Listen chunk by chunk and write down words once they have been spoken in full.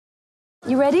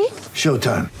You ready?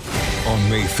 Showtime. On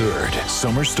May 3rd,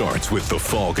 summer starts with The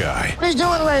Fall Guy. Let's do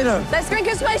it later. Let's drink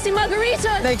a spicy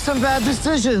margarita. Make some bad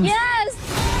decisions. Yes!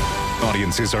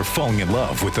 Audiences are falling in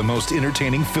love with the most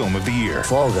entertaining film of the year.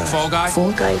 Fall Guy. Fall Guy?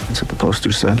 Fall guy. That's what the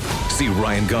poster said. See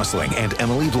Ryan Gosling and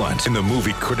Emily Blunt in the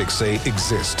movie critics say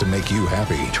exists to make you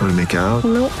happy. Trying to make it out?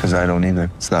 Nope. Because I don't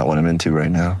either. It's not what I'm into right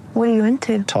now. What are you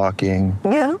into? Talking.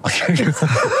 Yeah.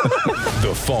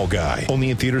 The Fall Guy.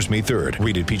 Only in theaters May 3rd.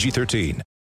 Rated PG-13.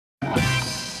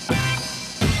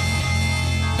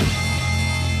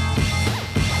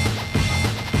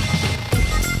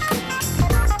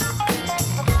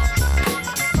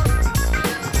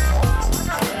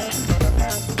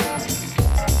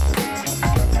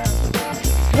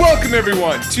 Welcome,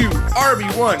 everyone, to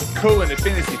RB1 : a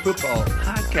Fantasy Football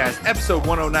Podcast, episode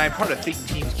 109, part of Think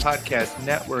Teams Podcast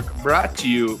Network, brought to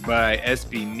you by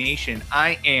SB Nation.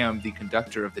 I am the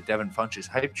conductor of the Devin Funches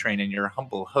Hype Train and your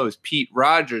humble host, Pete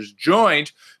Rogers,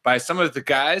 joined by some of the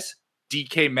guys,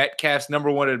 DK Metcalf's number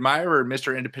one admirer,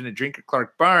 Mr. Independent Drinker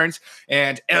Clark Barnes,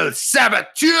 and El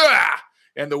Saboteur,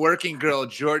 and the working girl,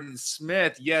 Jordan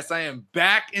Smith. Yes, I am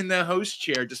back in the host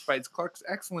chair, despite Clark's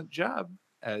excellent job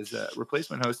as a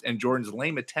replacement host and Jordan's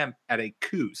lame attempt at a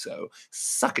coup. So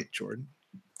suck it, Jordan.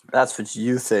 That's what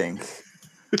you think.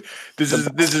 This is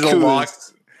a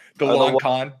long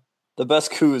con. The best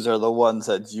coups are the ones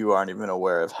that you aren't even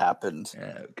aware of happened.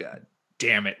 Oh God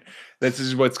damn it. This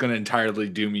is what's going to entirely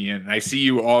do me in. I see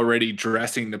you already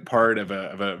dressing the part of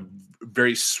a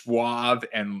very suave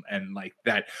and like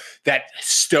that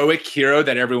stoic hero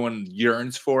that everyone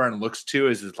yearns for and looks to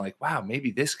is like, wow,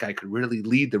 maybe this guy could really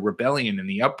lead the rebellion and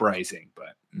the uprising.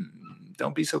 But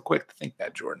don't be so quick to think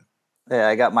that, Jordan. Yeah,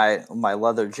 I got my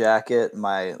leather jacket,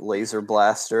 my laser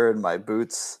blaster, and my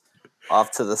boots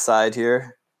off to the side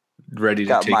here. Ready to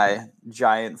got take my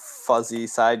giant fuzzy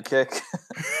sidekick.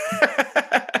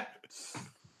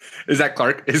 Is that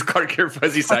Clark? Is Clark your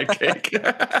fuzzy sidekick?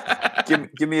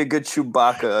 Give me a good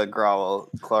Chewbacca growl,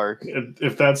 Clark.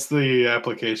 If that's the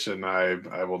application,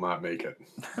 I will not make it.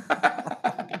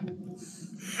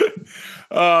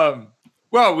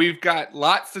 Well, we've got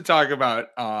lots to talk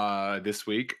about this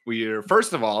week. We are,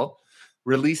 first of all,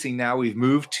 releasing now. We've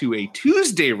moved to a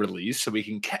Tuesday release, so we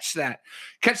can catch that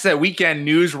weekend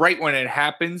news right when it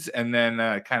happens, and then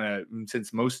kind of,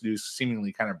 since most news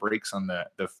seemingly kind of breaks on the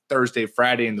Thursday,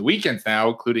 Friday, and the weekends now,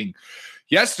 including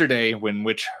yesterday,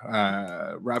 which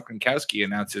Rob Gronkowski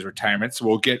announced his retirement. So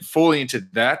we'll get fully into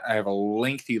that. I have a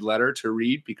lengthy letter to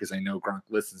read because I know Gronk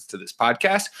listens to this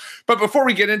podcast. But before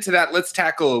we get into that, let's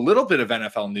tackle a little bit of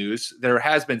NFL news. There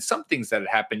has been some things that have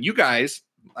happened. You guys,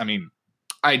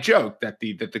 I joke that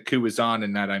the coup is on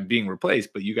and that I'm being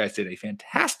replaced, but you guys did a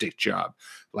fantastic job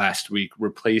last week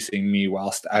replacing me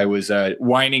whilst I was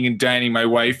whining and dining my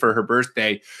wife for her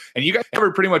birthday. And you guys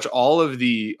covered pretty much all of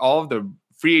the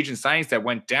free agent signings that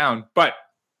went down. But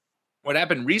what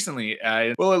happened recently,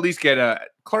 we'll at least get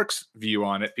Clark's view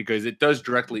on it because it does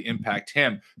directly impact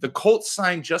him. The Colts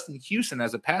signed Justin Houston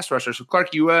as a pass rusher. So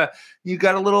Clark, you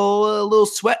got a little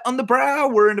sweat on the brow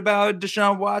worrying about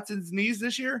Deshaun Watson's knees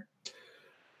this year?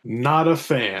 Not a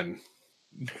fan.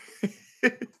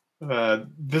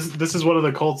 This is one of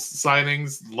the Colts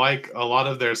signings, like a lot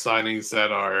of their signings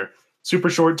that are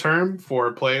super short term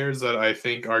for players that I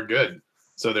think are good.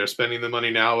 So they're spending the money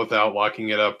now without locking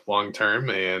it up long term,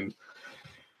 and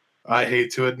I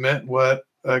hate to admit what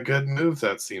a good move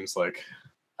that seems like.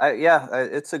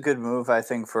 It's a good move. I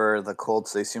think for the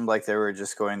Colts, they seemed like they were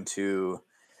just going to.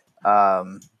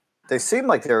 They seemed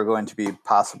like they were going to be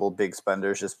possible big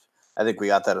spenders. I think we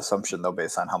got that assumption, though,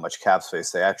 based on how much cap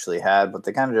space they actually had. But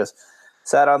they kind of just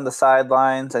sat on the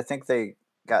sidelines. I think they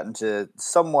got into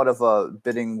somewhat of a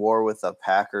bidding war with the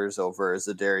Packers over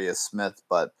Zadarius Smith.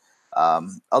 But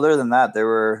other than that, they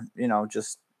were,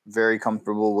 just very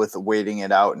comfortable with waiting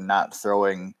it out and not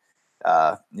throwing,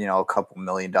 a couple $1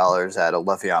 million at a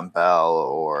Le'Veon Bell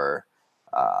or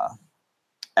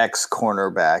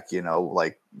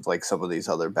ex-cornerback, like some of these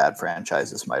other bad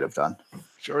franchises might have done.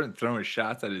 Jordan throwing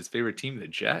shots at his favorite team, the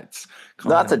Jets.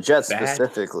 Not the Jets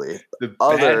specifically. The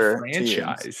other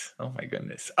franchise. Teams. Oh my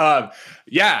goodness.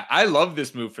 I love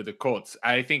this move for the Colts.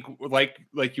 I think, like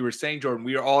you were saying, Jordan,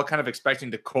 we are all kind of expecting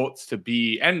the Colts to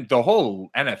be, and the whole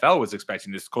NFL was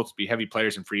expecting this Colts to be heavy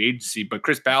players in free agency. But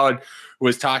Chris Ballard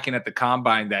was talking at the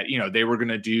combine that they were going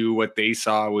to do what they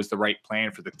saw was the right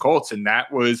plan for the Colts, and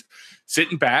that was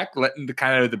sitting back, letting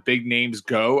the big names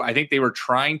go. I think they were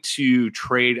trying to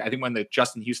trade. I think when the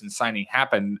Justin Houston signing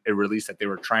happened, it released that they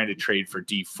were trying to trade for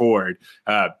Dee Ford.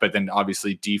 But then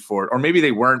obviously Dee Ford, or maybe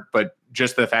they weren't, but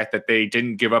just the fact that they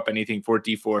didn't give up anything for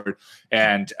Dee Ford.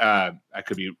 And I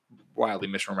could be wildly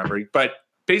misremembering, but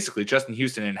basically Justin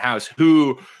Houston in-house,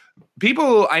 who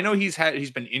I know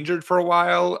he's been injured for a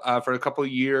while, for a couple of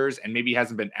years, and maybe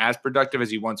hasn't been as productive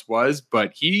as he once was,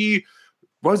 but he,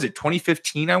 what was it,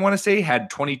 2015, I want to say,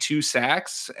 had 22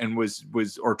 sacks and was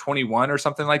or 21 or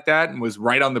something like that, and was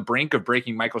right on the brink of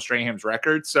breaking Michael Straham's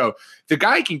record. So the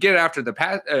guy can get after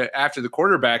the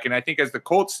quarterback, and I think as the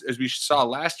Colts, as we saw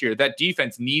last year, that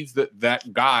defense needs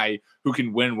that guy who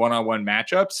can win one-on-one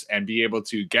matchups and be able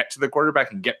to get to the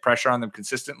quarterback and get pressure on them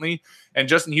consistently. And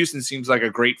Justin Houston seems like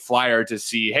a great flyer to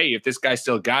see, hey, if this guy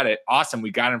still got it, awesome, we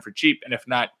got him for cheap, and if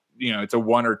not, it's a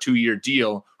 1 or 2 year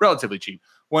deal, relatively cheap.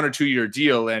 1 or 2 year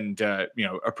deal, and a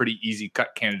pretty easy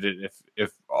cut candidate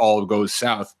if all goes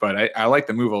south. But I like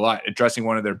the move a lot, addressing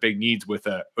one of their big needs with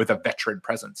a veteran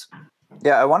presence.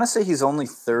 Yeah, I want to say he's only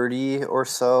 30 or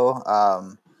so.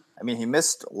 He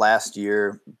missed last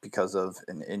year because of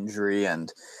an injury,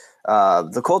 and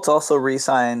the Colts also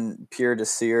re-signed Pierre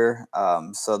Desir.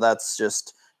 So that's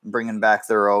just bringing back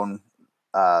their own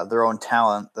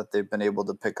talent that they've been able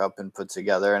to pick up and put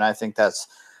together, and I think that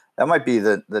might be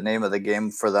the name of the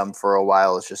game for them for a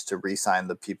while, is just to re-sign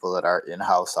the people that are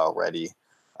in-house already.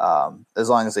 As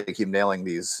long as they keep nailing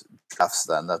these drafts,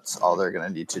 then that's all they're going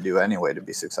to need to do anyway to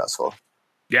be successful.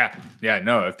 Yeah.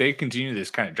 No, if they continue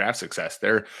this kind of draft success,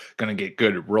 they're going to get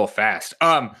good real fast.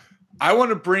 I want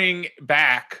to bring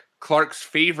back Clark's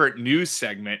favorite news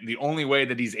segment, the only way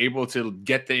that he's able to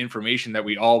get the information that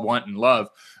we all want and love,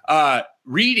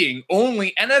 reading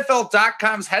only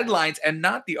NFL.com's headlines and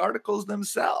not the articles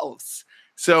themselves.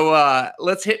 So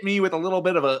let's hit me with a little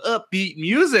bit of a upbeat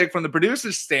music from the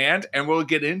producer's stand, and we'll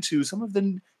get into some of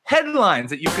the headlines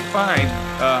that you can find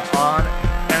on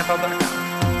NFL.com.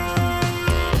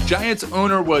 Giants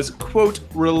owner was, quote,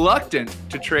 reluctant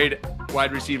to trade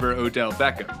wide receiver Odell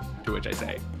Beckham, to which I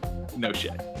say, no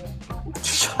shit.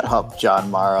 Shut up, John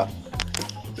Mara.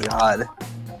 God.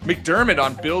 McDermott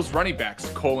on Bills running backs,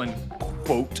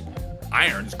 quote,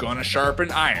 iron's gonna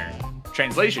sharpen iron.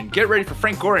 Translation, get ready for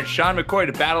Frank Gore and Sean McCoy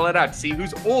to battle it out to see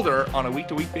who's older on a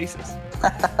week-to-week basis.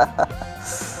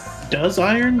 Does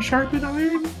iron sharpen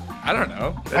iron? I don't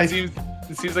know.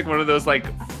 It seems like one of those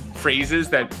phrases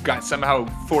that got somehow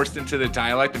forced into the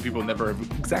dialect and people never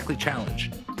exactly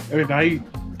challenged.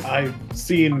 I've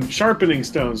seen sharpening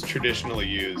stones traditionally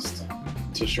used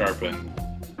to sharpen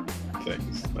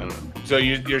things. I don't know. So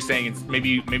you're saying it's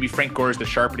maybe Frank Gore is the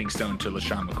sharpening stone to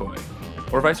LaShawn McCoy,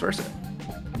 or vice versa?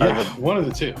 Yeah, one of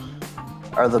the two.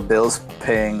 Are the Bills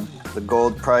paying the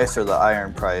gold price or the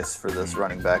iron price for this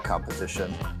running back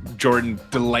competition? Jordan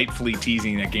delightfully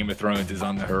teasing that Game of Thrones is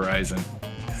on the horizon.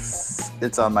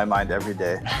 It's on my mind every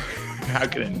day. How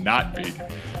can it not be?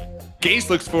 Gase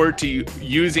looks forward to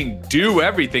using do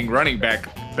everything running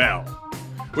back Bell,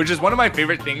 which is one of my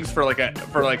favorite things for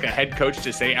a head coach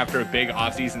to say after a big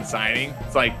offseason signing.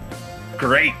 It's like,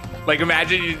 great.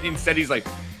 Imagine instead he's like,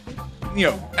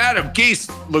 Adam Gase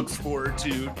looks forward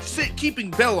to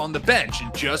keeping Bell on the bench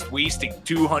and just wasting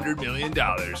 $200 million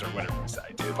or whatever he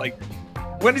decided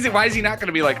to. Why is he not going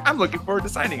to be like, I'm looking forward to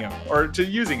signing him or to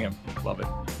using him? Love it.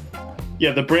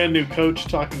 Yeah, the brand new coach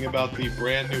talking about the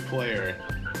brand new player.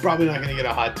 Probably not going to get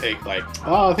a hot take I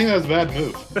think that was a bad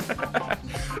move.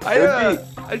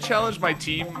 I challenged my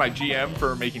team, my GM,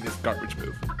 for making this garbage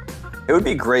move. It would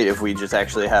be great if we just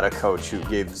actually had a coach who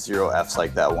gave 0 Fs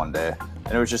like that one day.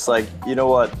 And it was just like, you know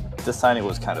what? This signing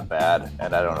was kind of bad,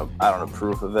 and I don't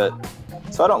approve of it.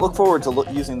 So I don't look forward to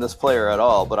using this player at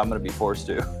all, but I'm going to be forced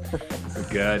to.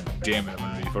 God damn it,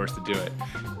 I'm going to be forced to do it.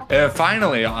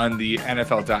 Finally, on the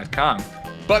NFL.com,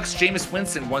 Bucks Jameis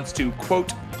Winston wants to,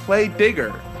 quote, play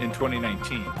bigger in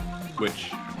 2019,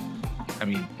 which,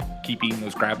 keep eating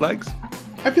those crab legs.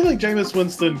 I feel like Jameis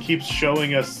Winston keeps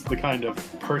showing us the kind of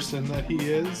person that he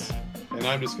is, and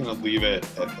I'm just going to leave it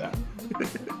at that.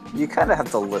 You kind of have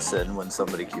to listen when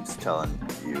somebody keeps telling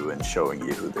you and showing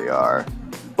you who they are.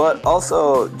 But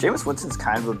also, Jameis Winston's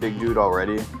kind of a big dude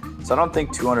already, so I don't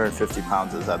think 250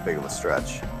 pounds is that big of a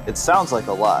stretch. It sounds like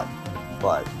a lot,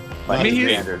 but by his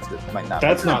standards, it might not.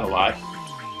 That's not a lot.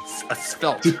 A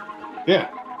svelte. Yeah.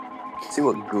 See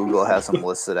what Google has him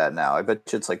listed at now. I bet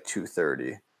you it's like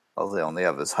 230. Oh, they only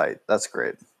have his height. That's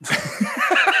great.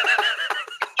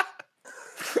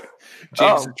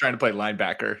 James is trying to play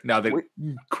linebacker now that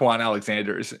Quan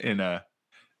Alexander is in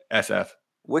SF.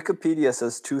 Wikipedia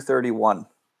says 231.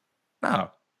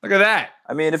 Oh, look at that.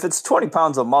 If it's 20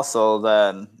 pounds of muscle,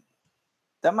 then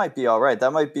that might be all right.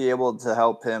 That might be able to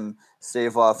help him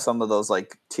stave off some of those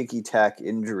ticky-tack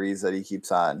injuries that he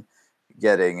keeps on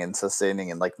getting and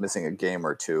sustaining and missing a game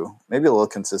or two. Maybe a little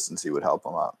consistency would help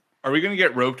him out. Are we going to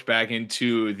get roped back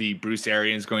into the Bruce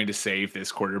Arians going to save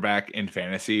this quarterback in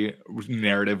fantasy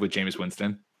narrative with Jameis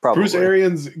Winston? Probably. Bruce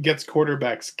Arians gets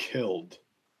quarterbacks killed.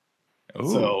 Ooh,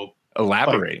 So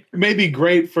elaborate. it may be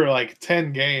great for like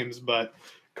 10 games, but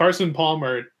Carson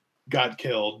Palmer got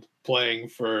killed playing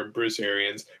for Bruce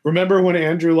Arians. Remember when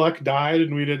Andrew Luck died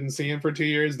and we didn't see him for 2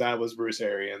 years? That was Bruce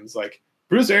Arians. Like,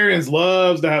 Bruce Arians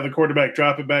loves to have the quarterback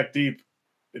drop it back deep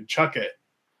and chuck it.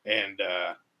 And,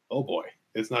 oh boy,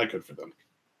 it's not good for them.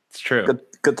 It's true.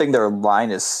 Good thing their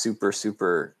line is super,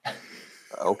 super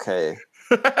okay.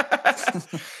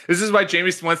 This is why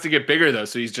Jameis wants to get bigger, though,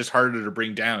 so he's just harder to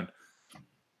bring down.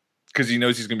 Because he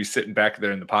knows he's going to be sitting back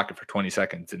there in the pocket for 20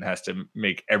 seconds and has to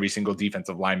make every single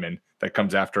defensive lineman that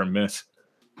comes after him miss.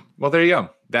 Well, there you go.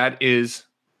 That is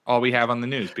all we have on the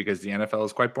news because the NFL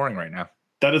is quite boring right now.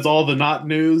 That is all the not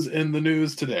news in the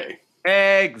news today.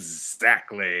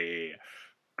 Exactly.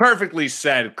 Perfectly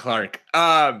said, Clark.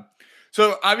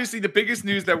 So obviously the biggest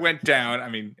news that went down, I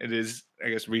mean, it is, I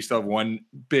guess we still have one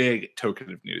big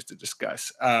token of news to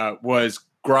discuss, was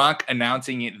Gronk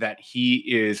announcing that he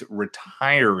is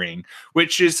retiring,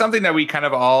 which is something that we kind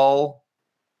of all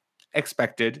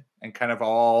expected and kind of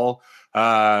all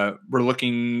were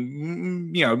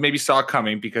looking, maybe saw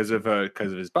coming because of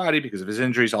his body, because of his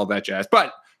injuries, all that jazz.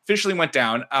 But officially went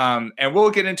down, and we'll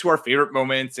get into our favorite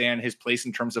moments and his place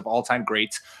in terms of all-time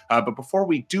greats. But before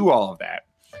we do all of that,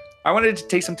 I wanted to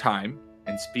take some time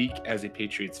and speak as a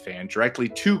Patriots fan directly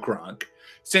to Gronk.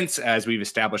 Since, as we've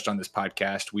established on this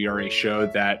podcast, we are a show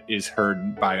that is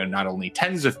heard by not only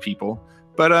tens of people,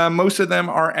 but most of them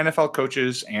are NFL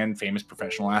coaches and famous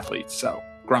professional athletes. So,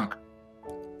 Gronk,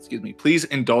 please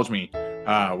indulge me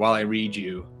while I read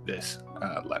you this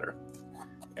letter.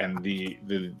 And the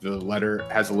letter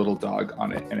has a little dog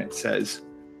on it, and it says,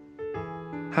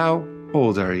 "How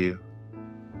old are you?"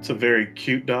 It's a very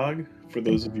cute dog for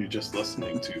those of you just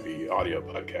listening to the audio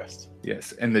podcast.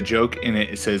 Yes, and the joke in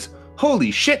it says,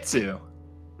 "Holy Shih Tzu."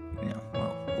 Yeah,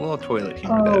 well, a little toilet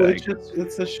humor. Oh,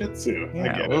 it's a Shih Tzu. Yeah, I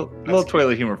get a it. little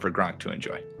toilet humor for Gronk to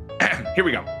enjoy. Here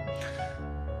we go.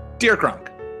 Dear Gronk,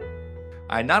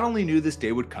 I not only knew this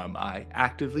day would come, I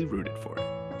actively rooted for it.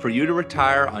 For you to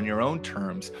retire on your own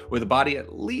terms with a body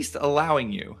at least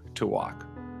allowing you to walk.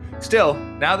 Still,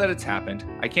 now that it's happened,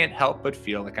 I can't help but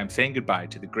feel like I'm saying goodbye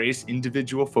to the greatest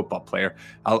individual football player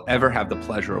I'll ever have the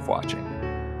pleasure of watching.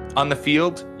 On the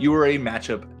field, you were a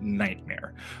matchup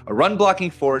nightmare, a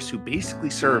run-blocking force who basically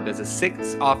served as a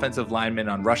sixth offensive lineman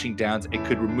on rushing downs and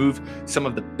could remove some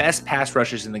of the best pass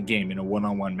rushers in the game in a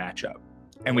one-on-one matchup.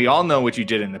 And we all know what you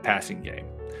did in the passing game.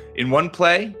 In one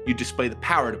play, you display the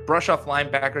power to brush off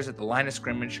linebackers at the line of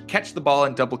scrimmage, catch the ball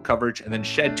in double coverage, and then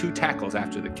shed 2 tackles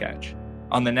after the catch.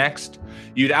 On the next,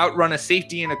 you'd outrun a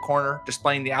safety in a corner,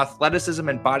 displaying the athleticism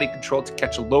and body control to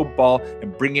catch a low ball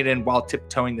and bring it in while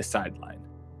tiptoeing the sideline.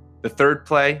 The third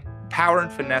play, power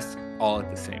and finesse all at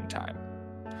the same time.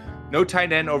 No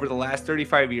tight end over the last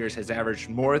 35 years has averaged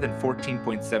more than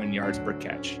 14.7 yards per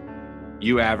catch.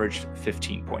 You averaged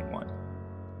 15.1.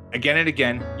 Again and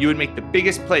again, you would make the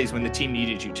biggest plays when the team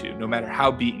needed you to, no matter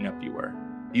how beaten up you were.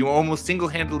 You almost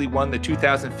single-handedly won the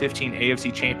 2015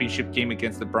 AFC Championship game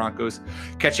against the Broncos,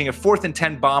 catching a 4th and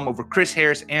 10 bomb over Chris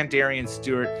Harris and Darian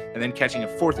Stewart, and then catching a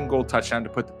 4th and goal touchdown to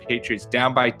put the Patriots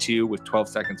down by 2 with 12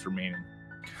 seconds remaining.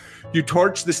 You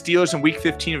torched the Steelers in Week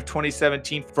 15 of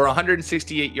 2017 for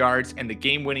 168 yards and the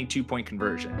game-winning 2-point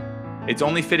conversion. It's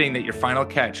only fitting that your final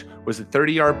catch was a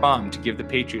 30-yard bomb to give the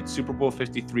Patriots Super Bowl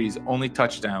 53's only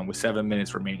touchdown with 7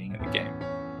 minutes remaining in the game.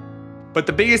 But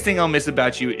the biggest thing I'll miss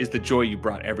about you is the joy you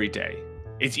brought every day.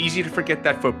 It's easy to forget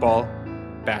that football,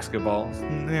 basketball,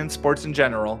 and sports in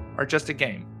general are just a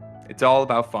game. It's all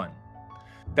about fun.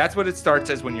 That's what it starts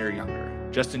as when you're younger,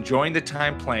 just enjoying the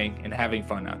time playing and having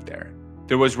fun out there.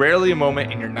 There was rarely a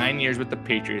moment in your 9 years with the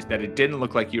Patriots that it didn't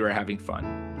look like you were having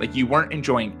fun, like you weren't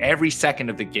enjoying every second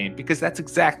of the game, because that's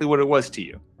exactly what it was to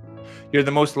you. You're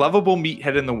the most lovable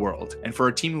meathead in the world, and for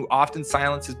a team who often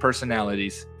silences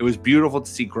personalities, it was beautiful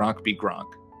to see Gronk be Gronk.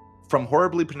 From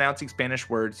horribly pronouncing Spanish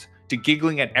words, to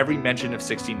giggling at every mention of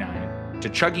 69, to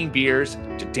chugging beers,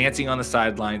 to dancing on the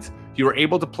sidelines, you were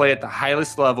able to play at the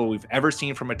highest level we've ever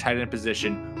seen from a tight end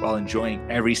position while enjoying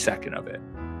every second of it.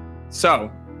 So,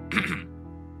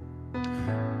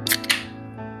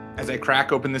 as I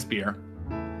crack open this beer,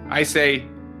 I say,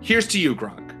 here's to you,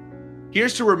 Gronk.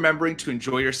 Here's to remembering to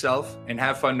enjoy yourself and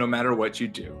have fun no matter what you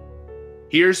do.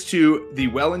 Here's to the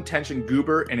well-intentioned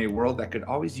goober in a world that could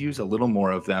always use a little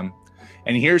more of them.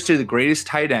 And here's to the greatest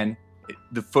tight end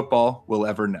the football will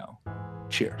ever know.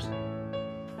 Cheers.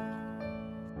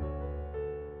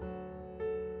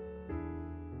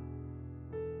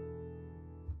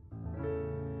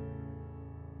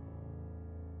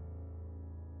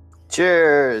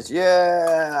 Cheers.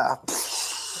 Yeah.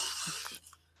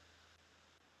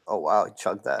 Oh, wow. He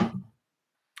chugged that.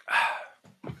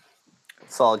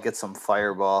 So I'll get some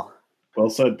Fireball. Well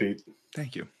said, Pete.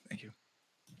 Thank you.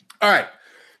 All right.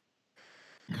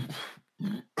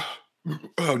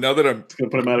 Oh, now that I'm It's going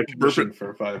to put him out of commission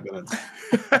for 5 minutes.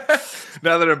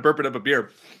 now that I'm burping up a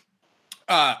beer,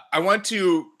 I want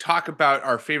to talk about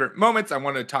our favorite moments. I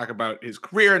want to talk about his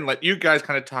career and let you guys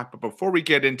kind of talk. But before we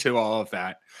get into all of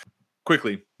that,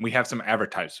 quickly, we have some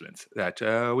advertisements that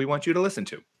we want you to listen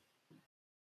to.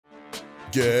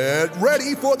 Get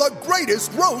ready for the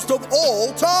greatest roast of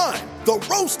all time, the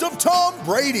Roast of Tom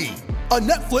Brady, a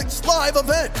Netflix live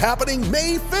event happening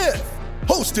May 5th.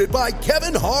 Hosted by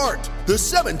Kevin Hart, the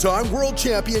 7-time world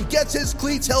champion gets his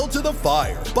cleats held to the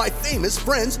fire by famous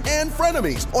friends and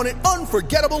frenemies on an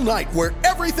unforgettable night where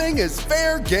everything is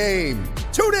fair game.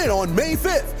 Tune in on May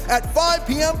 5th at 5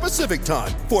 p.m. Pacific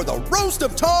time for the Roast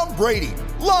of Tom Brady,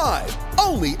 live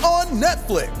only on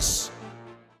Netflix.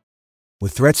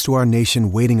 With threats to our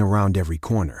nation waiting around every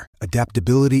corner,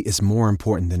 adaptability is more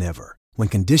important than ever. When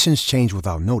conditions change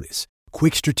without notice,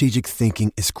 quick strategic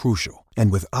thinking is crucial.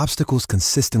 And with obstacles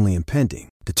consistently impending,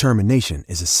 determination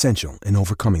is essential in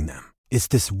overcoming them. It's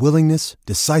this willingness,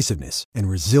 decisiveness, and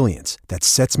resilience that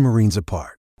sets Marines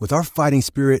apart. With our fighting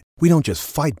spirit, we don't just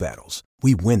fight battles,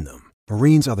 we win them.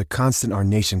 Marines are the constant our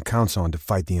nation counts on to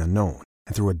fight the unknown.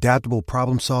 And through adaptable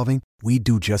problem solving, we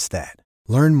do just that.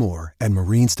 Learn more at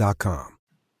marines.com.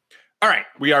 All right,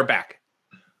 we are back.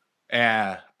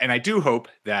 And I do hope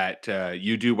that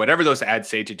you do whatever those ads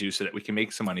say to do so that we can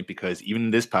make some money, because even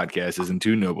this podcast isn't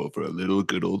too noble for a little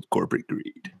good old corporate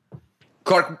greed.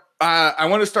 Clark, I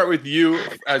want to start with you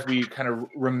as we kind of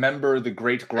remember the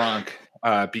great Gronk,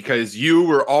 because you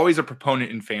were always a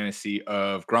proponent in fantasy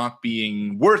of Gronk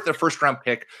being worth a first-round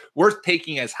pick, worth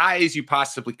taking as high as you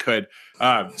possibly could.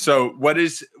 So what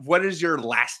is your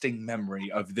lasting memory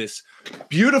of this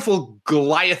beautiful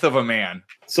Goliath of a man?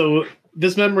 So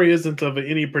this memory isn't of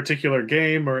any particular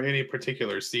game or any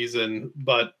particular season,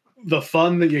 but the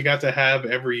fun that you got to have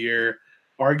every year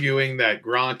arguing that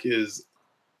Gronk is,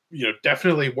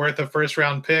 definitely worth a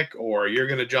first-round pick, or you're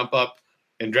going to jump up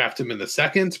and draft him in the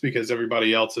second because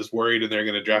everybody else is worried and they're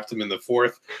going to draft him in the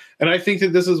fourth. And I think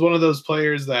that this is one of those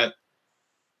players that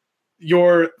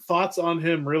your thoughts on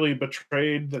him really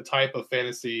betrayed the type of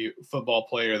fantasy football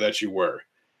player that you were.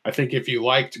 I think if you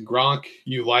liked Gronk,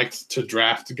 you liked to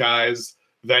draft guys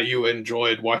that you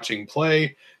enjoyed watching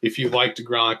play. If you liked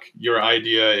Gronk, your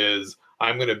idea is,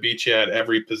 I'm going to beat you at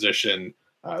every position.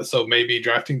 So maybe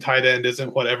drafting tight end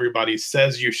isn't what everybody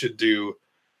says you should do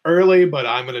early, but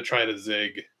I'm going to try to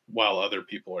zig while other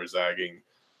people are zagging.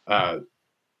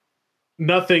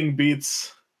 Nothing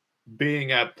beats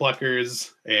being at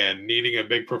Pluckers and needing a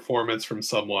big performance from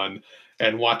someone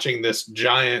and watching this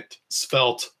giant,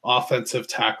 svelte offensive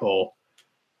tackle,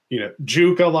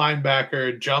 juke a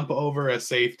linebacker, jump over a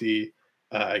safety,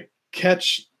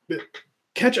 catch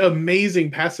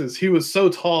amazing passes. He was so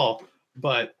tall,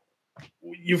 but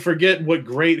you forget what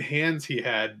great hands he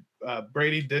had.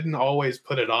 Brady didn't always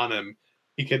put it on him.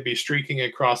 He could be streaking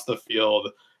across the field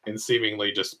and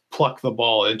seemingly just pluck the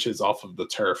ball inches off of the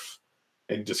turf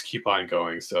and just keep on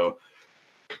going. So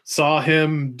saw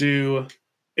him do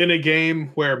in a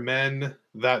game where men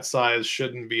that size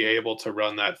shouldn't be able to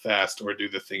run that fast or do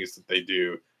the things that they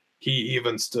do. He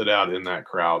even stood out in that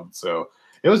crowd. So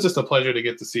it was just a pleasure to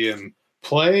get to see him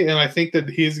play. And I think that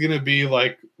he's going to be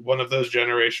like one of those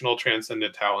generational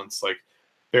transcendent talents like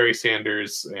Barry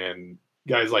Sanders and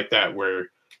guys like that, where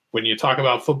when you talk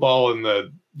about football in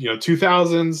the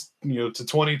 2000s, to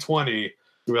 2020,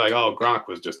 you're like, oh, Gronk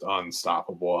was just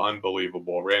unstoppable,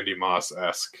 unbelievable, Randy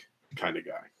Moss-esque kind of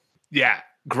guy. Yeah.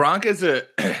 Gronk as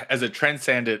a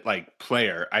transcendent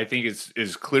player, I think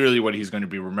is clearly what he's going to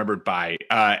be remembered by.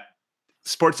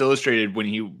 Sports Illustrated, when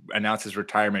he announced his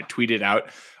retirement, tweeted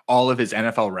out all of his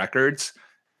NFL records,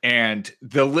 and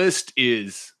the list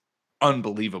is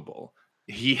unbelievable.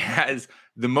 He has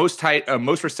the most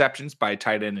receptions by a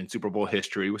tight end in Super Bowl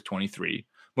history with 23.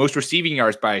 Most receiving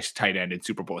yards by a tight end in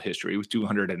Super Bowl history was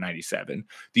 297.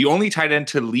 The only tight end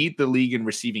to lead the league in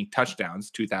receiving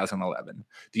touchdowns, 2011.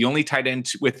 The only tight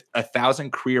end with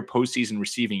 1,000 career postseason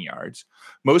receiving yards.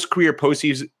 Most career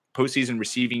postseason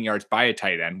receiving yards by a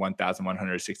tight end,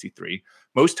 1,163.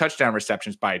 Most touchdown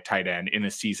receptions by a tight end in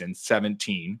a season,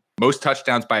 17. Most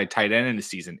touchdowns by a tight end in a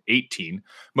season, 18.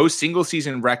 Most single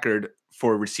season record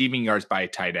for receiving yards by a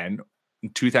tight end, in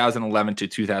 2011 to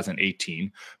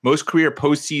 2018. Most career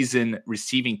postseason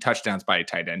receiving touchdowns by a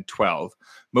tight end, 12.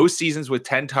 Most seasons with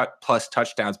 10 plus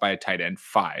touchdowns by a tight end,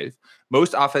 5.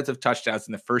 Most offensive touchdowns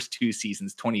in the first 2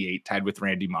 seasons, 28, tied with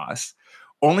Randy Moss.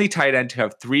 Only tight end to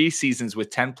have 3 seasons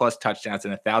with 10 plus touchdowns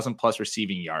and 1,000 plus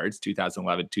receiving yards,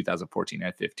 2011, 2014,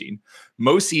 and 15.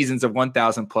 Most seasons of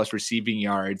 1,000 plus receiving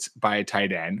yards by a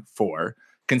tight end, 4.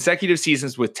 Consecutive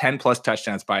seasons with 10 plus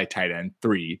touchdowns by a tight end,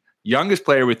 3. Youngest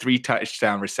player with 3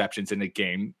 touchdown receptions in a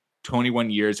game,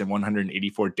 21 years and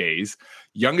 184 days.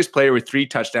 Youngest player with 3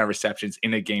 touchdown receptions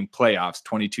in a game, playoffs,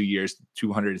 22 years,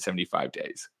 275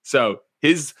 days. So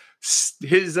his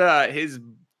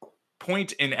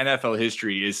point in NFL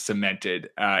history is cemented,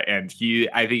 and he,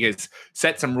 I think, has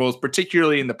set some rules,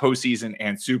 particularly in the postseason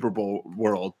and Super Bowl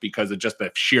world, because of just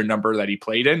the sheer number that he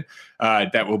played in.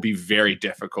 That will be very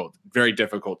difficult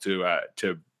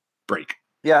to break.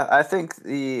 Yeah, I think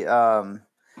the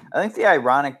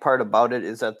ironic part about it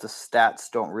is that the stats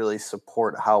don't really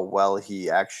support how well he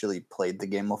actually played the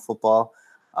game of football.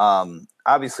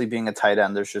 Obviously, being a tight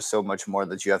end, there's just so much more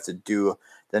that you have to do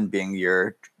than being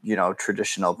your,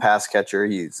 traditional pass catcher.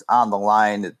 He's on the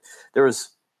line. There was,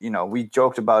 we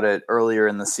joked about it earlier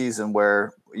in the season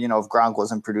where, if Gronk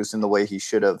wasn't producing the way he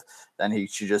should have, then he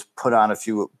should just put on a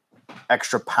few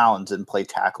extra pounds and play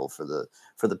tackle for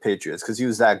the Patriots, because he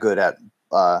was that good at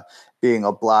being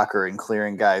a blocker and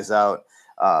clearing guys out.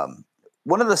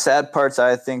 One of the sad parts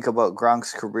I think about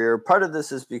Gronk's career, part of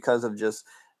this is because of just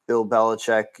Bill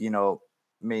Belichick,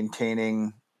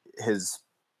 maintaining his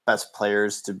best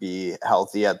players to be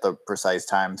healthy at the precise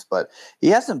times, but he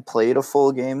hasn't played a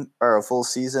full game or a full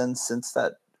season since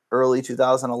that early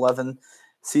 2011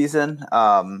 season,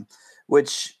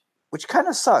 which kind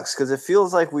of sucks, because it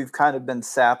feels like we've kind of been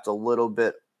sapped a little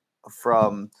bit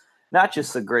from not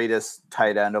just the greatest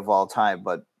tight end of all time,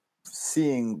 but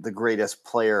seeing the greatest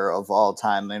player of all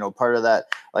time. Part of that,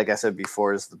 like I said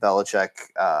before, is the Belichick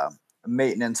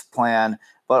maintenance plan,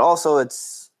 but also it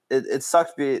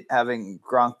sucks having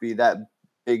Gronk be that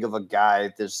big of a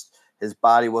guy. His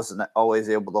body wasn't always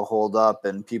able to hold up,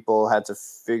 and people had to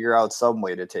figure out some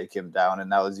way to take him down,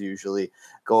 and that was usually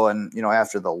going,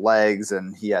 after the legs,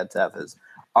 and he had to have his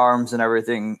arms and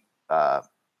everything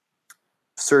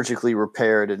surgically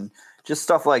repaired, and just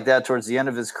stuff like that. Towards the end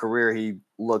of his career, he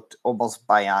looked almost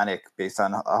bionic based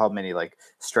on how many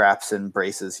straps and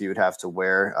braces he would have to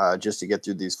wear just to get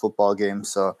through these football games.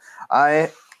 So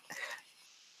I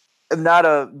am not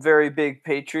a very big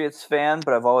Patriots fan,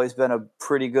 but I've always been a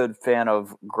pretty good fan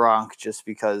of Gronk, just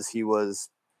because he was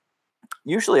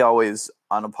usually always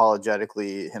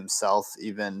unapologetically himself,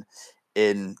 even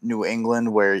in New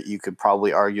England, where you could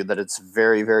probably argue that it's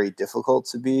very, very difficult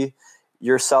to be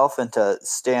yourself and to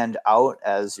stand out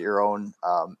as your own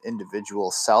individual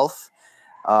self.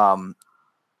 But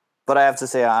I have to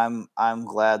say, I'm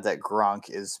glad that Gronk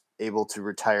is able to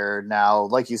retire now,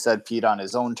 like you said, Pete, on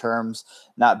his own terms,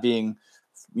 not being,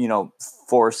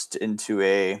 forced into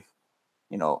a,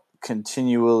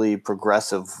 continually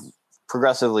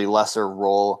progressively lesser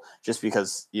role just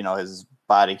because, his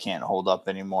body can't hold up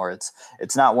anymore.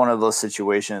 It's not one of those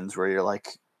situations where you're like,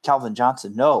 Calvin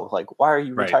Johnson, no, why are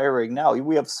you retiring now?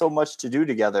 We have so much to do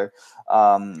together.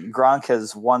 Gronk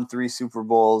has won 3 Super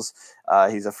Bowls.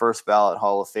 He's a first ballot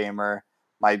Hall of Famer.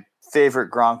 My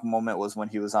favorite Gronk moment was when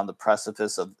he was on the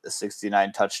precipice of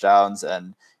 69 touchdowns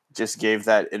and just gave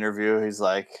that interview. He's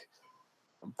like,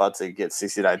 I'm about to get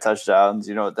 69 touchdowns.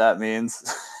 You know what that means?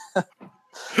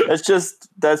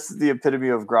 That's the epitome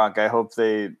of Gronk. I hope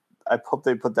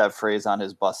they put that phrase on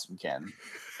his bust can.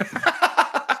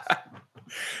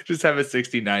 Just have a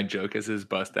 69 joke as his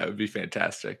bust. That would be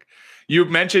fantastic. You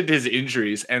mentioned his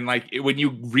injuries, and when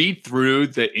you read through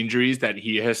the injuries that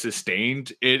he has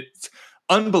sustained, it's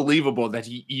unbelievable that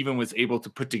he even was able to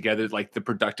put together the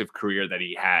productive career that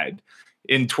he had.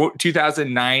 In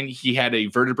 2009, he had a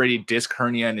vertebrated disc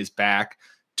hernia in his back.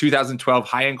 2012,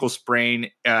 high ankle sprain,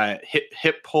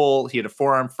 hip pull. He had a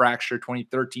forearm fracture.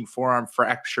 2013, forearm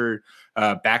fracture,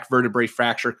 back vertebrae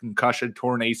fracture, concussion,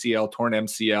 torn ACL, torn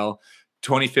MCL.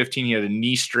 2015, he had a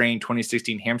knee strain.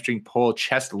 2016, hamstring pull,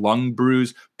 chest lung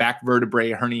bruise, back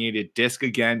vertebrae, herniated disc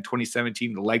again.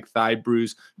 2017, the leg thigh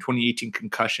bruise. 2018,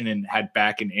 concussion, and had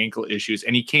back and ankle issues.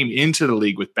 And he came into the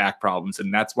league with back problems,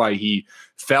 and that's why he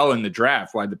fell in the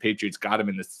draft, why the Patriots got him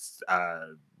in this,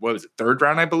 third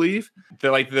round, I believe.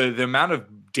 The amount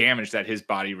of damage that his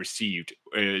body received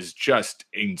is just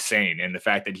insane. And the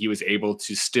fact that he was able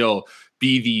to still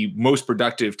be the most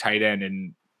productive tight end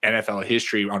in NFL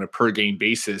history on a per game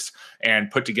basis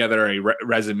and put together a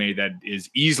resume that is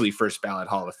easily first ballot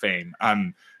Hall of Fame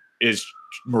is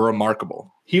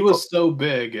remarkable. He was so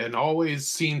big and always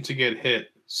seemed to get hit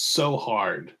so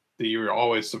hard that you were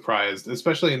always surprised,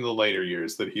 especially in the later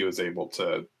years, that he was able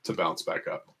to bounce back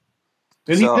up.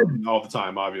 And he didn't all the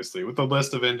time, obviously, with the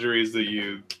list of injuries that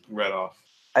you read off.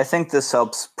 I think this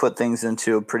helps put things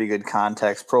into a pretty good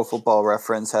context. Pro Football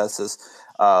Reference has this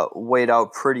weighed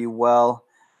out pretty well.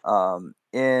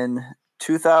 In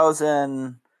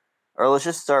 2000, or let's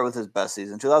just start with his best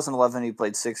season. 2011, he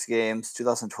played 6 games.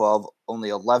 2012, only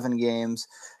 11 games.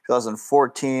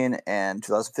 2014 and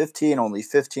 2015, only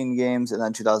 15 games. And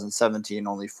then 2017,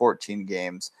 only 14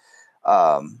 games.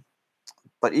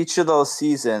 But each of those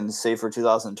seasons, say for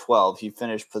 2012, he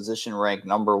finished position ranked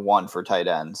number 1 for tight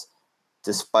ends,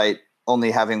 despite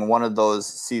only having one of those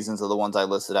seasons of the ones I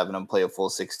listed having him play a full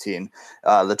 16.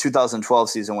 The 2012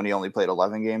 season, when he only played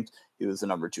 11 games, he was the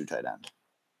number 2 tight end.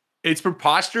 It's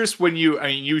preposterous when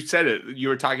you said it. You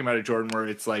were talking about it, Jordan, where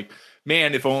it's like,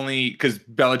 man, if only, because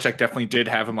Belichick definitely did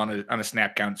have him on a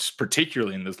snap count,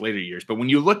 particularly in those later years. But when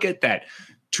you look at that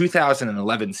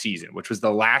 2011 season, which was the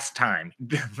last time,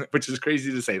 which is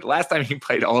crazy to say, the last time he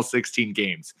played all 16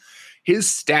 games, his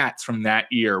stats from that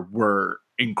year were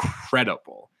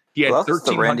incredible. He had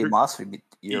the Randy Moss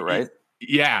year, right?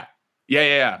 Yeah.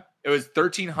 It was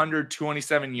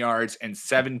 1,327 yards and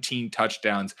 17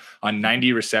 touchdowns on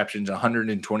 90 receptions,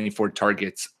 124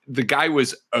 targets. The guy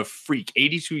was a freak,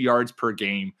 82 yards per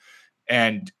game,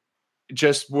 and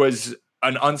just was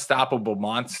an unstoppable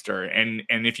monster. And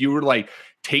if you were like,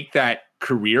 take that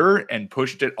career and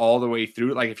pushed it all the way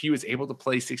through, like if he was able to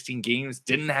play 16 games,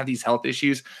 didn't have these health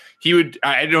issues,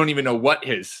 I don't even know what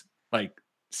his like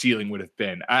ceiling would have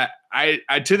been. I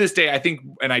to this day, I think,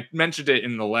 and I mentioned it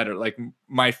in the letter, like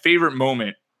my favorite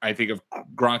moment, I think, of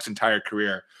Gronk's entire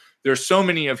career, there's so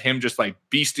many of him just like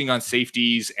beasting on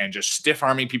safeties and just stiff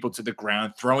arming people to the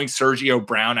ground, throwing Sergio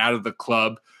Brown out of the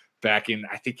club back in,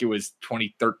 I think it was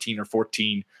 2013 or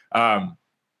 14.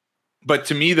 But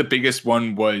to me, the biggest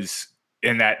one was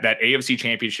in that AFC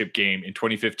Championship game in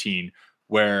 2015,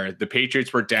 where the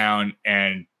Patriots were down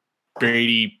and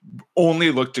Brady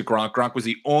only looked to Gronk. Gronk was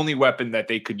the only weapon that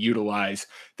they could utilize.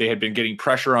 They had been getting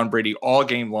pressure on Brady all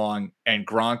game long, and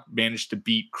Gronk managed to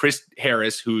beat Chris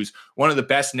Harris, who's one of the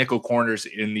best nickel corners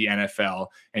in the NFL,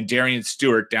 and Darian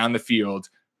Stewart down the field,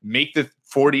 make the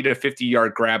 40 to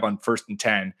 50-yard grab on 1st and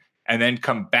 10, and then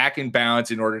come back in bounds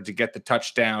in order to get the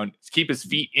touchdown, keep his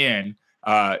feet in,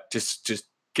 just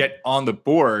get on the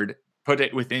board, put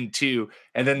it within 2.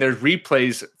 And then there's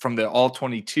replays from the all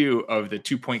 22 of the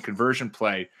 2-point conversion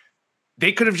play.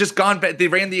 They could have just gone back. They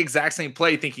ran the exact same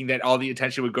play thinking that all the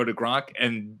attention would go to Gronk,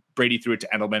 and Brady threw it to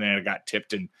Edelman and it got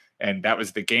tipped. And that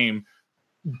was the game.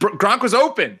 Gronk was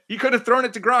open. He could have thrown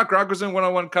it to Gronk. Gronk was in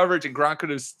one-on-one coverage, and Gronk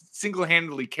could have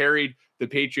single-handedly carried the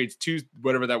Patriots to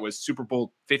whatever that was, Super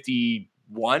Bowl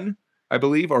 51, I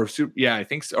believe, I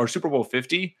think so, or Super Bowl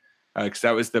 50. Because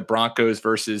that was the Broncos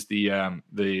versus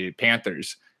the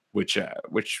Panthers, which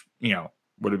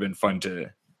would have been fun to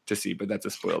see, but that's a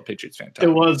spoiled Patriots fan. It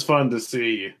was fun to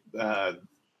see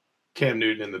Cam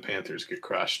Newton and the Panthers get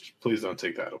crushed. Please don't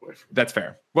take that away from me. That's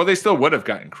fair. Well, they still would have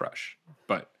gotten crushed,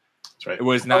 but that's right. It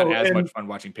was not as much fun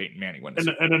watching Peyton Manning win.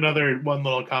 And another one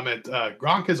little comment: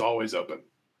 Gronk is always open.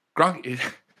 Gronk is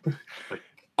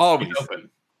always open.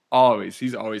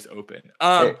 He's always open.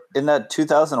 In that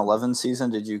 2011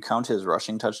 season, did you count his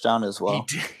rushing touchdown as well?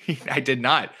 I did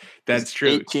not. That's true.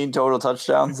 18 total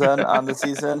touchdowns then on the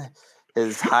season.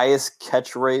 His highest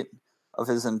catch rate of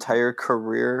his entire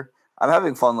career. I'm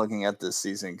having fun looking at this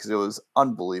season because it was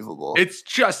unbelievable.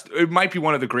 It might be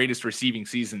one of the greatest receiving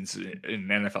seasons in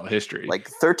NFL history. Like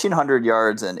 1,300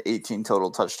 yards and 18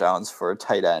 total touchdowns for a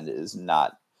tight end is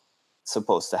not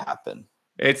supposed to happen.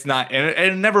 It's not, and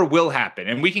it never will happen.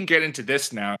 And we can get into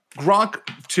this now. Gronk,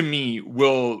 to me,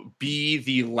 will be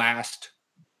the last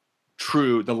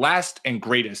and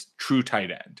greatest true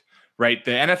tight end, right?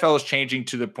 The NFL is changing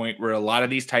to the point where a lot of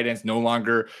these tight ends no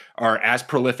longer are as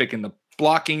prolific in the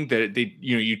blocking. That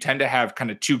you tend to have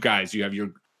kind of 2 guys. You have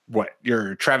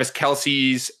your Travis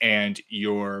Kelce's and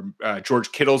your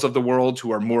George Kittles of the world,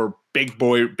 who are more big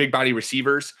body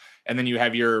receivers. And then you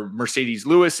have your Mercedes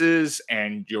Lewis's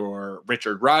and your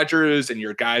Richard Rodgers and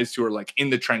your guys who are like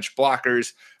in the trench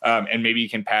blockers, and maybe you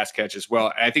can pass catch as well.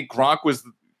 And I think Gronk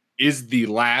is the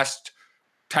last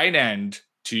tight end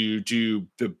to do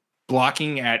the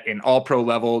blocking at an all-pro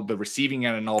level, the receiving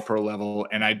at an all-pro level.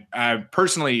 And I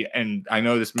personally, and I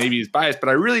know this maybe is biased, but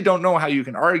I really don't know how you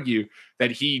can argue that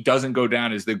he doesn't go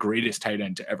down as the greatest tight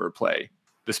end to ever play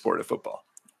the sport of football.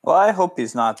 Well, I hope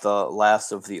he's not the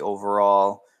last of the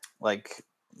overall like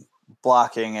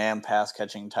blocking and pass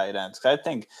catching tight ends. I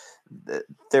think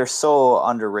they're so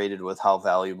underrated with how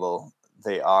valuable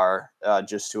they are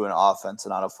just to an offense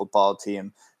and on a football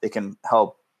team. They can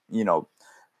help,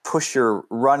 push your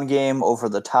run game over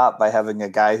the top by having a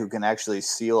guy who can actually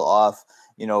seal off,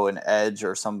 an edge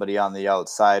or somebody on the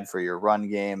outside for your run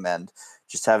game, and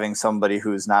just having somebody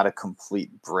who's not a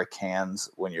complete brick hands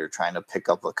when you're trying to pick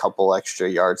up a couple extra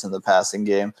yards in the passing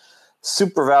game.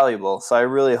 Super valuable. So I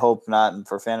really hope not. And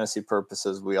for fantasy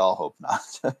purposes, we all hope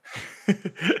not.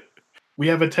 We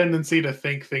have a tendency to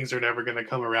think things are never going to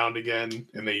come around again,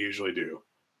 and they usually do.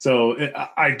 So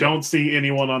I don't see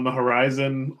anyone on the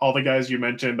horizon. All the guys you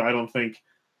mentioned, I don't think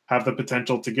have the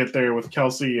potential to get there with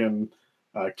Kelce and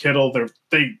Kittle.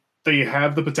 They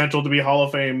have the potential to be Hall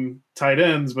of Fame tight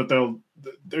ends, but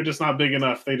they're just not big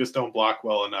enough. They just don't block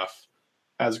well enough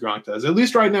as Gronk does, at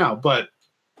least right now. But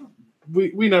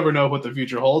we never know what the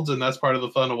future holds, and that's part of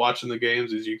the fun of watching the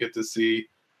games is you get to see,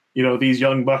 these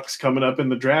young bucks coming up in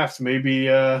the drafts. Maybe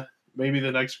the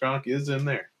next Gronk is in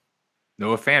there.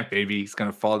 Noah Fant, baby. He's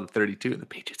going to fall to 32, and the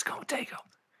Patriots going to take him.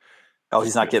 Oh,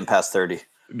 he's not getting past 30.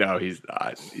 No, he's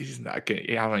not. He's not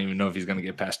getting. I don't even know if he's going to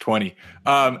get past 20.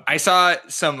 I saw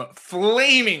some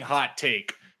flaming hot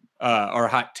takes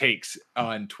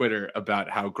on Twitter about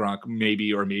how Gronk maybe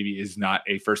is not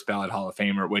a first ballot Hall of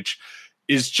Famer, which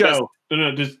is just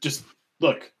no. Just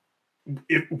look.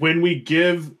 When we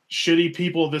give shitty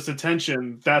people this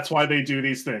attention, that's why they do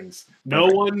these things. No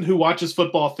one who watches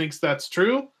football thinks that's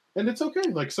true. And it's okay.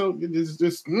 So it's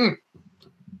just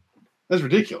that's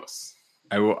ridiculous.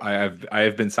 I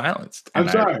have been silenced. I'm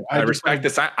sorry. I respect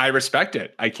this. I respect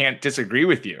it. I can't disagree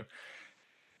with you.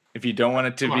 If you don't want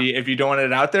it to be, if you don't want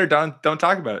it out there, don't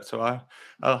talk about it. So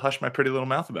I'll hush my pretty little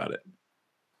mouth about it.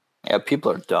 Yeah,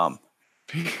 people are dumb.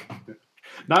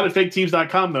 Not at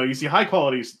faketeams.com though. You see high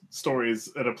quality stories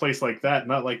at a place like that,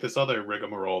 not like this other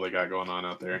rigmarole they got going on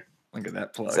out there. Look at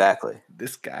that plug. Exactly.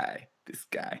 This guy.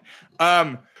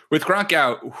 With Gronk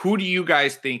out, who do you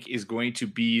guys think is going to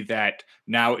be that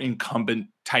now incumbent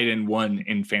tight end one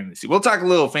in fantasy? We'll talk a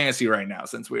little fantasy right now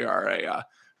since we are a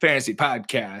fantasy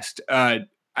podcast.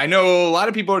 I know a lot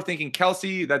of people are thinking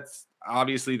Kelce. That's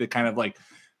obviously the kind of like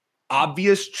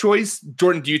obvious choice.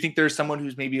 Jordan, do you think there's someone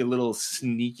who's maybe a little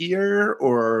sneakier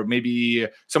or maybe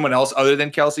someone else other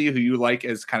than Kelce who you like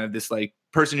as kind of this like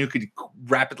person who could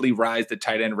rapidly rise the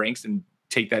tight end ranks and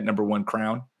take that number one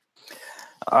crown?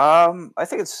 I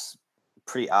think it's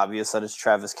pretty obvious that it's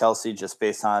Travis Kelce just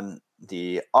based on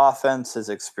the offense, his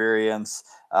experience.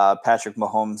 Patrick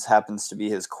Mahomes happens to be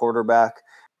his quarterback.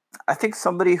 I think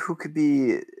somebody who could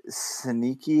be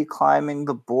sneaky climbing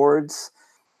the boards.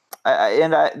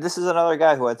 This is another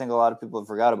guy who I think a lot of people have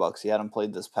forgot about because he hadn't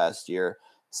played this past year.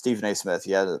 Stephen A. Smith,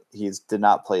 he did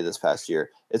not play this past year.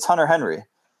 It's Hunter Henry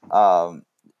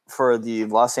for the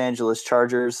Los Angeles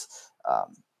Chargers.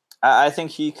 I think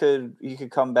he could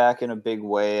come back in a big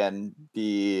way and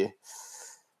be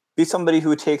somebody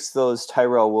who takes those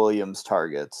Tyrell Williams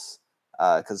targets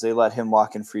because they let him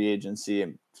walk in free agency.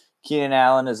 And Keenan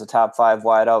Allen is a top 5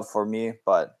 wideout for me,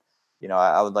 but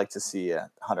I would like to see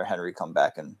Hunter Henry come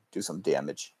back and do some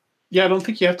damage. Yeah, I don't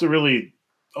think you have to really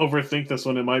overthink this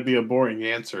one. It might be a boring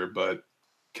answer, but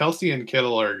Kelce and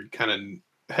Kittle are kind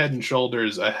of head and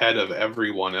shoulders ahead of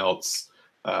everyone else.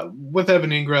 With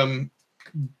Evan Ingram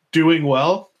doing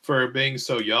well for being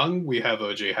so young. We have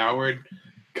OJ Howard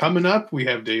coming up. We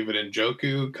have David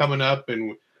Njoku coming up.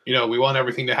 And, we want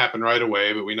everything to happen right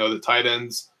away, but we know that tight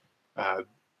ends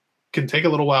can take a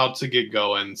little while to get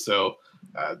going. So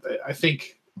I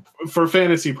think for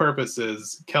fantasy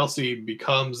purposes, Kelce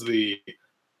becomes the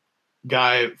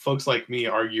guy folks like me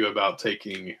argue about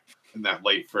taking in that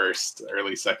late first,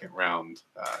 early second round.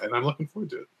 And I'm looking forward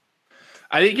to it.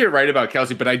 I think you're right about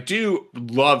Kelce, but I do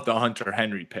love the Hunter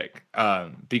Henry pick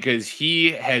because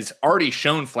he has already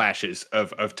shown flashes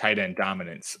of tight end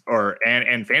dominance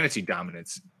and fantasy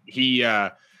dominance.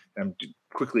 I'm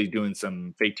quickly doing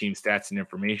some fake team stats and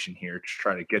information here to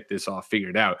try to get this all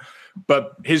figured out.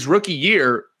 But his rookie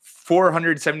year,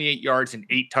 478 yards and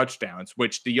 8 touchdowns,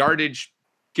 which the yardage,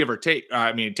 give or take,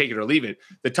 take it or leave it.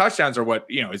 The touchdowns are what,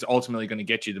 is ultimately going to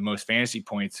get you the most fantasy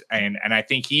points. And I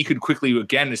think he could quickly,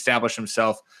 again, establish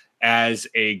himself as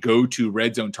a go-to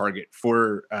red zone target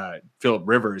for Phillip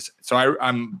Rivers. So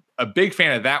I'm a big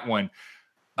fan of that one.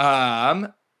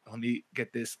 Let me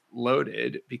get this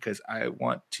loaded because I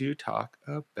want to talk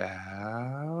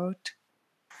about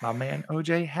my man,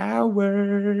 OJ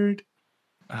Howard.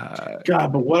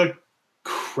 God, but what a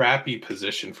crappy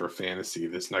position for fantasy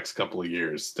this next couple of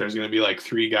years. There's going to be like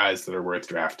 3 guys that are worth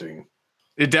drafting.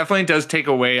 It definitely does take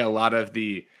away a lot of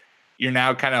the. You're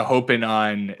now hoping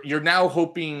on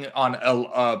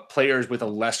players with a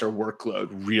lesser workload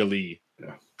really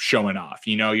showing off.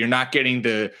 You're not getting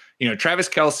Travis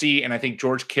Kelce and I think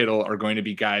George Kittle are going to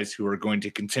be guys who are going to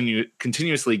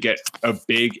continuously get a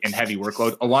big and heavy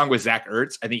workload, along with Zach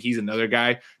Ertz. I think he's another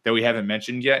guy that we haven't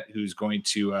mentioned yet who's going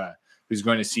to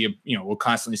see we'll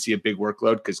constantly see a big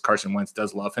workload because Carson Wentz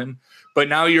does love him. But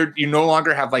now you no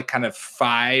longer have like kind of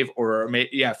five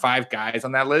guys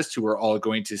on that list who are all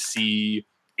going to see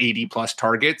 80 plus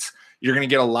targets. You're going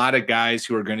to get a lot of guys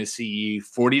who are going to see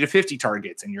 40 to 50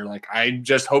 targets. And you're like, I'm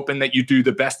just hoping that you do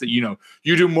the best that, you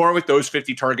do more with those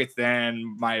 50 targets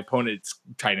than my opponent's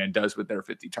tight end does with their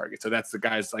 50 targets. So that's the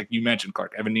guys like you mentioned,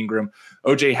 Clark, Evan Ingram,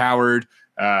 OJ Howard,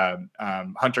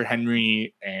 Hunter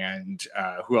Henry, and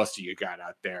who else do you got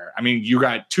out there? I mean, you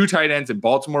got 2 tight ends in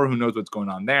Baltimore. Who knows what's going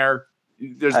on there?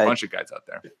 There's a bunch of guys out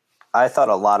there. I thought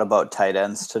a lot about tight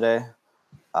ends today.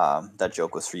 That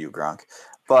joke was for you, Gronk.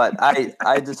 But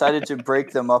I decided to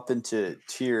break them up into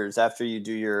tiers. After you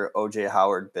do your OJ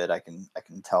Howard bit, I can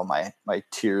tell my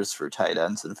tiers for tight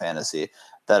ends in fantasy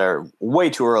that are way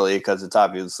too early because it's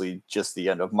obviously just the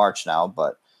end of March now.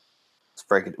 But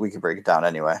we can break it down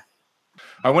anyway.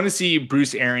 I want to see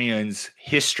Bruce Arians'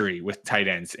 history with tight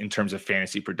ends in terms of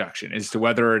fantasy production as to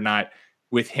whether or not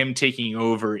with him taking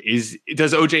over,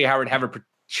 does OJ Howard have a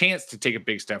chance to take a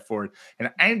big step forward? And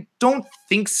I don't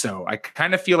think so. I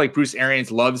kind of feel like Bruce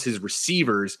Arians loves his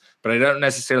receivers, but I don't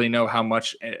necessarily know how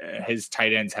much his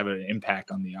tight ends have an impact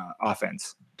on the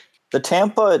offense. The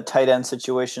Tampa tight end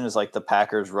situation is like the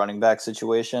Packers running back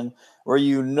situation where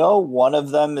one of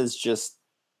them is just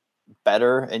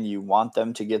better and you want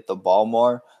them to get the ball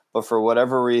more, but for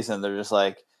whatever reason they're just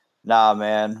like, nah,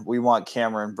 man, we want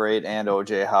Cameron Brate and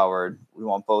OJ Howard. We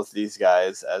want both these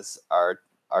guys as our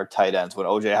tight ends, when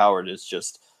OJ Howard is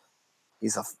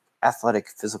he's an athletic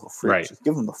physical freak. Right. Just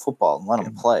give him the football and let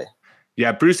him play.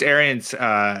 Yeah. Bruce Arians'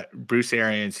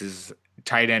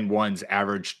 tight end one's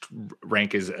average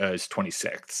rank is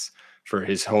 26th for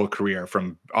his whole career,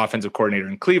 from offensive coordinator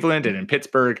in Cleveland and in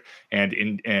Pittsburgh and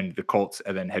in the Colts,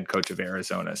 and then head coach of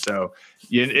Arizona. So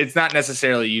it's not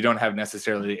necessarily, you don't have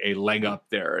necessarily a leg up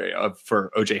there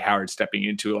for OJ Howard stepping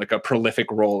into like a prolific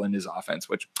role in his offense,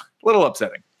 which a little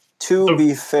upsetting. To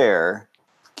be fair,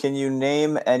 can you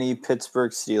name any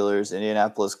Pittsburgh Steelers,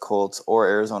 Indianapolis Colts, or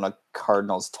Arizona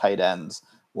Cardinals tight ends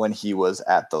when he was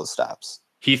at those stops?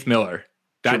 Heath Miller.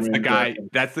 That's the guy.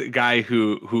 That's the guy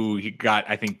who he got,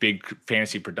 I think, big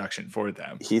fantasy production for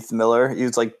them. Heath Miller. He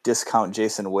was like discount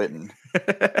Jason Witten.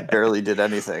 Barely did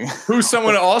anything. Who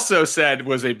someone also said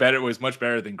was much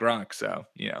better than Gronk. So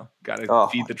got to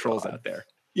feed the trolls out there.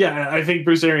 Yeah, I think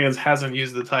Bruce Arians hasn't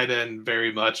used the tight end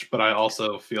very much, but I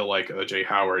also feel like OJ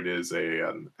Howard is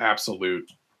an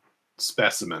absolute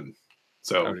specimen.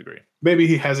 So I would agree. Maybe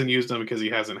he hasn't used him because he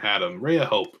hasn't had him. Ray of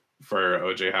hope for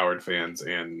OJ Howard fans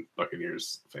and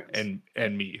Buccaneers fans.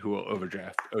 And me, who will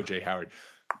overdraft OJ Howard.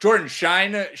 Jordan,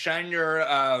 shine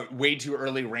your way too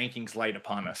early rankings light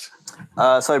upon us.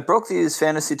 So I broke these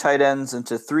fantasy tight ends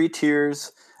into 3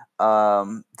 tiers.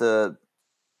 The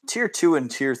Tier 2 and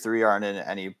Tier 3 aren't in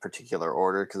any particular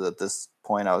order because at this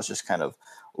point I was just kind of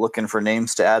looking for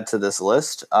names to add to this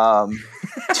list.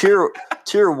 Tier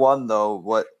 1, though,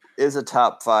 what is a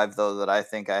top 5, though, that I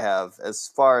think I have as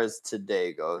far as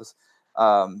today goes.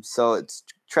 So it's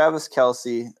Travis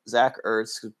Kelce, Zach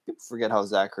Ertz. People forget how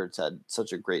Zach Ertz had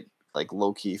such a great, like,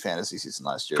 low-key fantasy season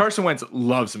last year. Carson Wentz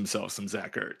loves himself some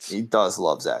Zach Ertz. He does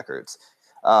love Zach Ertz.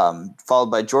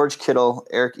 Followed by George Kittle,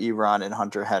 Eric Ebron, and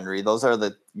Hunter Henry. Those are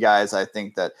the guys I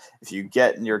think that if you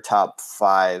get in your top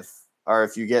 5, or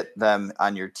if you get them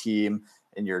on your team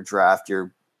in your draft,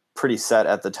 you're pretty set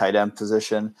at the tight end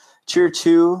position. Tier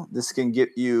 2, this can get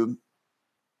you,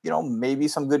 maybe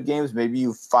some good games. Maybe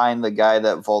you find the guy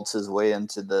that vaults his way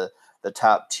into the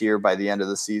top tier by the end of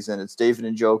the season. It's David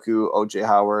Njoku, OJ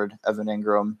Howard, Evan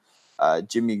Ingram,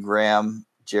 Jimmy Graham,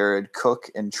 Jared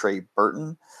Cook, and Trey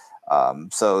Burton.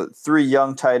 So 3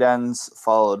 young tight ends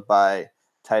followed by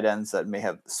tight ends that may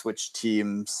have switched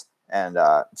teams and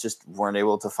just weren't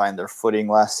able to find their footing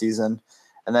last season.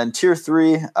 And then Tier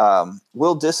 3,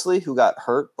 Will Dissly, who got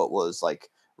hurt but was like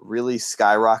really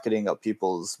skyrocketing up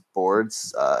people's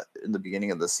boards in the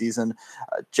beginning of the season.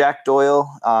 Jack Doyle,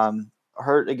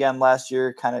 hurt again last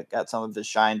year, kind of got some of his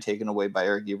shine taken away by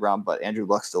Eric Ebron, but Andrew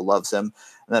Luck still loves him.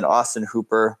 And then Austin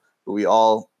Hooper, who we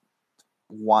all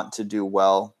want to do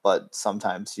well, but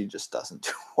sometimes he just doesn't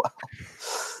do well.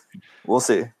 We'll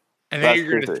see. And then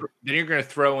you're going to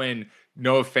throw in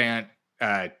Noah Fant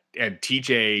and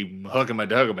TJ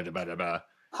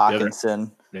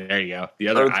Hawkinson. There you go. The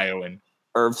other Iowan.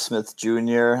 Irv Smith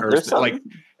Jr.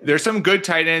 There's some good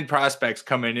tight end prospects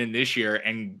coming in this year,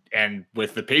 and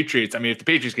with the Patriots, I mean, if the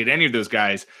Patriots get any of those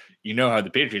guys, you know how the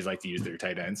Patriots like to use their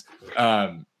tight ends.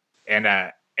 And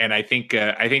I think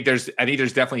there's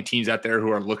definitely teams out there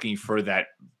who are looking for that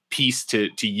piece to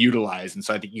utilize. And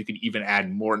so I think you can even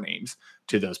add more names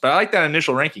to those. But I like that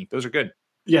initial ranking. Those are good.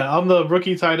 Yeah, on the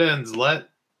rookie tight ends, let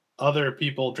other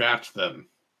people draft them.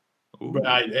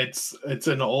 It's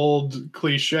an old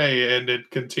cliche, and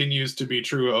it continues to be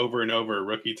true over and over.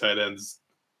 Rookie tight ends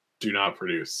do not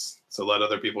produce. So let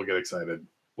other people get excited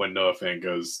when Noah Fant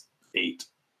goes 8.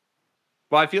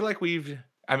 Well, I feel like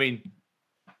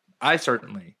I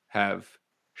certainly have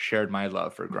shared my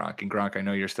love for Gronk. And Gronk, I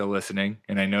know you're still listening,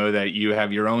 and I know that you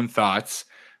have your own thoughts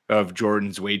of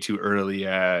Jordan's way too early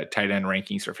tight end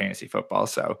rankings for fantasy football.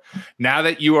 So now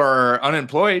that you are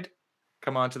unemployed,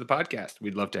 come on to the podcast.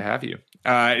 We'd love to have you.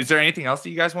 Is there anything else that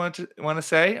you guys want to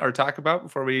say or talk about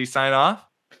before we sign off?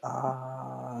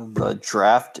 The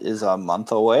draft is a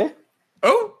month away.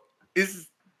 Oh, is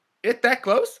it that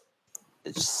close?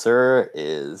 It sure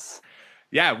is.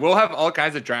 Yeah, we'll have all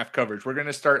kinds of draft coverage. We're going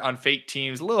to start on Fake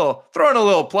Teams. Throwing a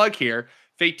little plug here.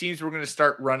 Fake Teams, we're going to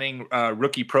start running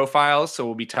rookie profiles. So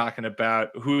we'll be talking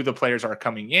about who the players are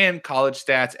coming in, college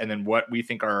stats, and then what we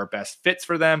think are our best fits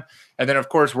for them. And then, of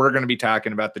course, we're going to be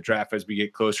talking about the draft as we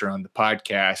get closer on the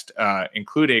podcast,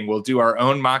 including we'll do our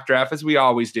own mock draft as we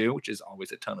always do, which is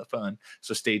always a ton of fun.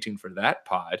 So stay tuned for that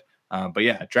pod. But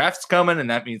yeah, draft's coming,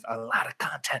 and that means a lot of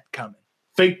content coming.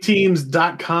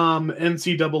 FakeTeams.com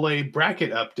NCAA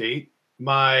bracket update.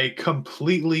 My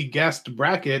completely guessed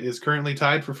bracket is currently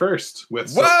tied for first with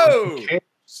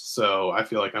so I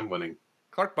feel like I'm winning.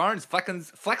 Clark Barnes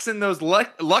flexing those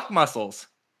luck muscles.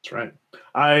 That's right.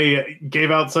 I gave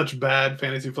out such bad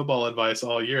fantasy football advice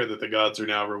all year that the gods are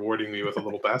now rewarding me with a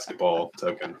little basketball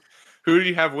token. Who do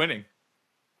you have winning?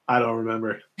 I don't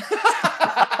remember.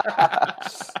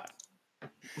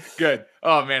 Good.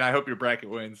 Oh man, I hope your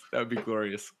bracket wins. That would be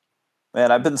glorious. Man,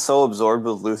 I've been so absorbed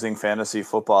with losing fantasy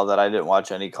football that I didn't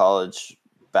watch any college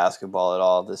basketball at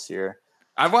all this year.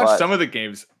 I've watched some of the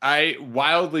games. I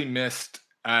wildly missed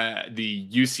the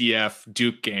UCF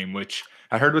Duke game, which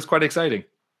I heard was quite exciting.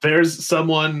 There's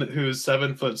someone who's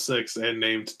 7'6" and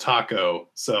named Taco.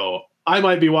 So I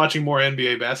might be watching more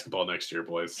NBA basketball next year,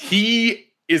 boys. He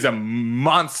is a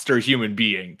monster human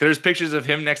being. There's pictures of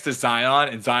him next to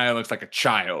Zion, and Zion looks like a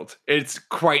child. It's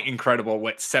quite incredible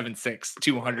what 7'6",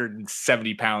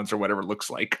 270 pounds or whatever looks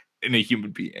like in a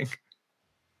human being.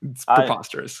 It's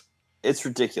preposterous. It's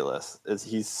ridiculous.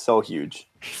 He's so huge.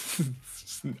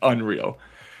 It's unreal.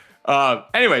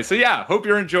 Anyway, so yeah, hope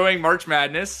you're enjoying March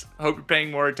Madness. Hope you're paying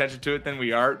more attention to it than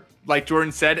we are. Like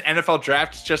Jordan said, NFL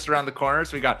draft is just around the corner,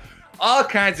 so we got all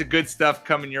kinds of good stuff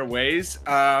coming your ways.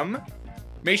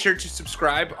 Make sure to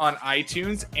subscribe on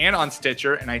iTunes and on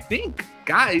Stitcher. And I think,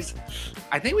 guys,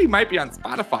 we might be on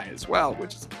Spotify as well,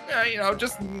 which is,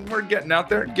 just we're getting out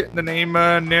there, getting the name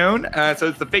known. So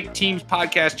it's the Fake Teams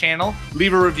podcast channel.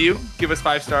 Leave a review. Give us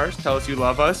 5 stars. Tell us you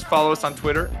love us. Follow us on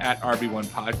Twitter at RB1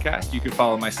 Podcast. You can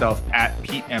follow myself at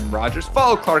Pete M. Rogers.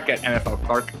 Follow Clark at NFL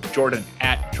Clark. Jordan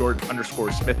at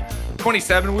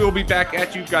Jordan_Smith27. We will be back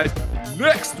at you guys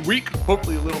next week.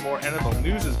 Hopefully a little more NFL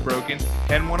news is broken.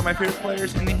 And one of my favorite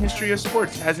players in the history of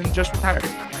sports hasn't just retired.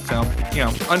 So,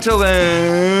 until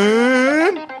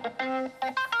then.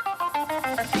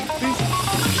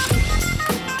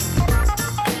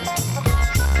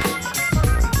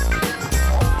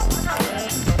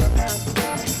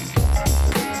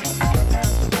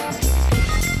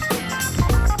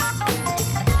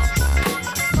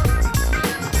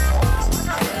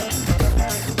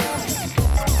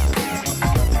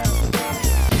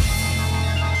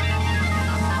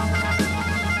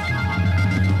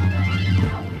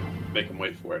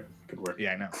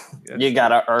 Yeah, I know. You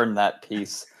gotta earn that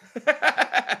piece.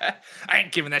 I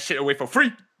ain't giving that shit away for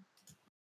free.